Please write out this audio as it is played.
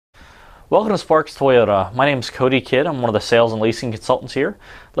Welcome to Sparks Toyota. My name is Cody Kidd. I'm one of the sales and leasing consultants here.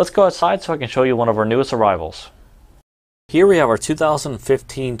 Let's go outside so I can show you one of our newest arrivals. Here we have our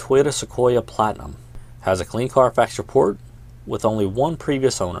 2015 Toyota Sequoia Platinum. It has a clean CARFAX report with only one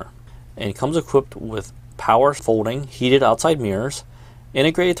previous owner, and comes equipped with power folding, heated outside mirrors,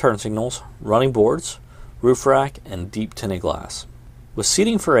 integrated turn signals, running boards, roof rack, and deep tinted glass. With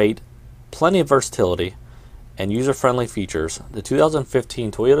seating for 8, plenty of versatility, and user-friendly features, the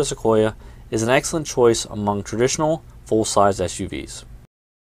 2015 Toyota Sequoia is an excellent choice among traditional full-size SUVs.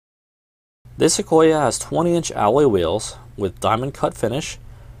 This Sequoia has 20-inch alloy wheels with diamond cut finish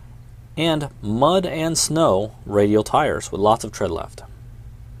and mud and snow radial tires with lots of tread left.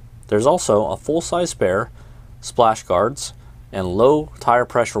 There's also a full-size spare, splash guards, and low tire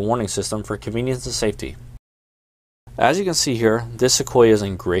pressure warning system for convenience and safety. As you can see here, this Sequoia is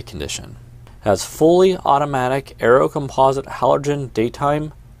in great condition. It has fully automatic aero composite halogen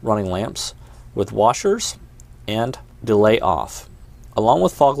daytime running lamps with washers and delay off, along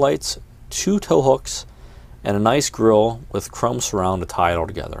with fog lights, 2 tow hooks, and a nice grille with chrome surround to tie it all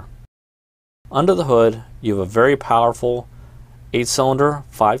together. Under the hood, you have a very powerful 8-cylinder,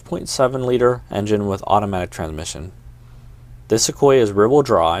 5.7 liter engine with automatic transmission. This Sequoia is rear-wheel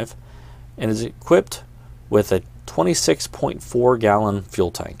drive and is equipped with a 26.4 gallon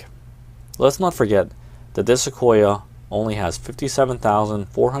fuel tank. Let's not forget that this Sequoia only has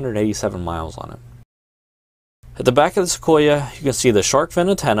 57,487 miles on it. At the back of the Sequoia, you can see the shark fin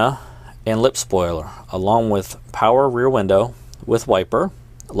antenna and lip spoiler, along with power rear window with wiper,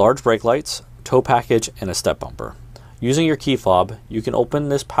 large brake lights, tow package, and a step bumper. Using your key fob, you can open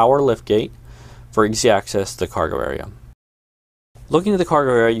this power lift gate for easy access to the cargo area. Looking at the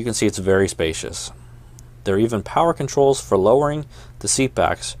cargo area, you can see it's very spacious. There are even power controls for lowering the seat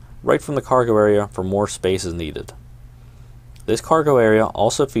backs right from the cargo area for more space as needed. This cargo area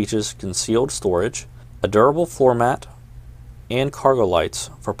also features concealed storage, a durable floor mat, and cargo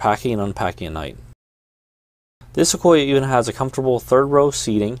lights for packing and unpacking at night. This Sequoia even has a comfortable third row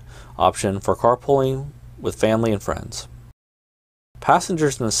seating option for carpooling with family and friends.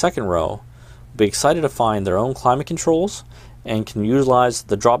 Passengers in the second row will be excited to find their own climate controls and can utilize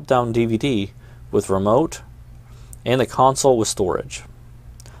the drop-down DVD with remote and the console with storage,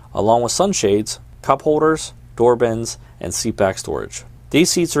 along with sunshades, cup holders, door bins, and seat back storage.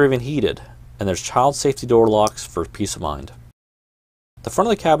 These seats are even heated, and there's child safety door locks for peace of mind. The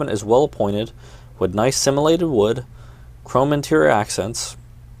front of the cabin is well appointed with nice simulated wood, chrome interior accents.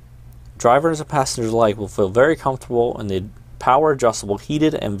 Drivers and passengers alike will feel very comfortable in the power adjustable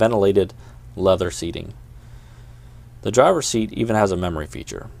heated and ventilated leather seating. The driver's seat even has a memory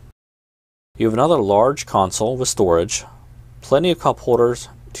feature. You have another large console with storage, plenty of cup holders,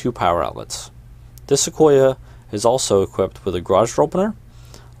 2 power outlets. This Sequoia is also equipped with a garage door opener,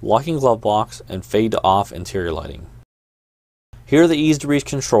 locking glove box, and fade to off interior lighting. Here are the easy to reach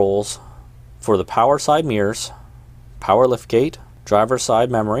controls for the power side mirrors, power lift gate, driver's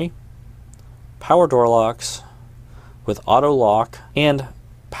side memory, power door locks with auto lock, and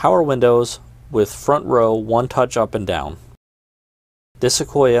power windows with front row one touch up and down. This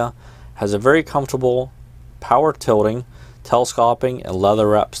Sequoia has a very comfortable power tilting, telescoping, and leather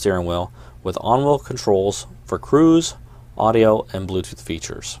wrapped steering wheel with on-wheel controls for cruise, audio, and Bluetooth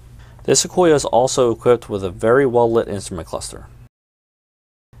features. This Sequoia is also equipped with a very well-lit instrument cluster.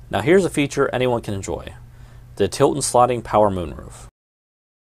 Now here's a feature anyone can enjoy: the tilt and sliding power moonroof.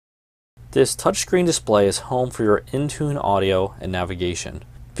 This touchscreen display is home for your in-tune audio and navigation.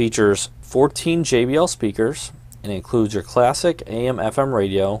 Features 14 JBL speakers and includes your classic AM/FM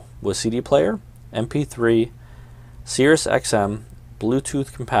radio with CD player, MP3, Sirius XM,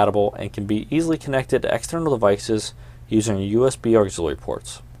 Bluetooth compatible, and can be easily connected to external devices using USB auxiliary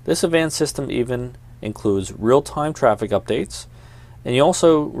ports. This advanced system even includes real-time traffic updates, and you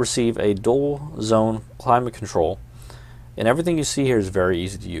also receive a dual zone climate control, and everything you see here is very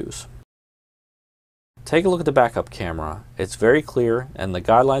easy to use. Take a look at the backup camera. It's very clear, and the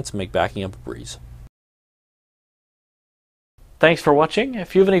guidelines make backing up a breeze. Thanks for watching.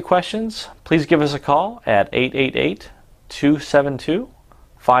 If you have any questions, please give us a call at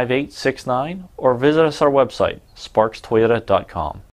 888-272-5869 or visit us at our website, sparkstoyota.com.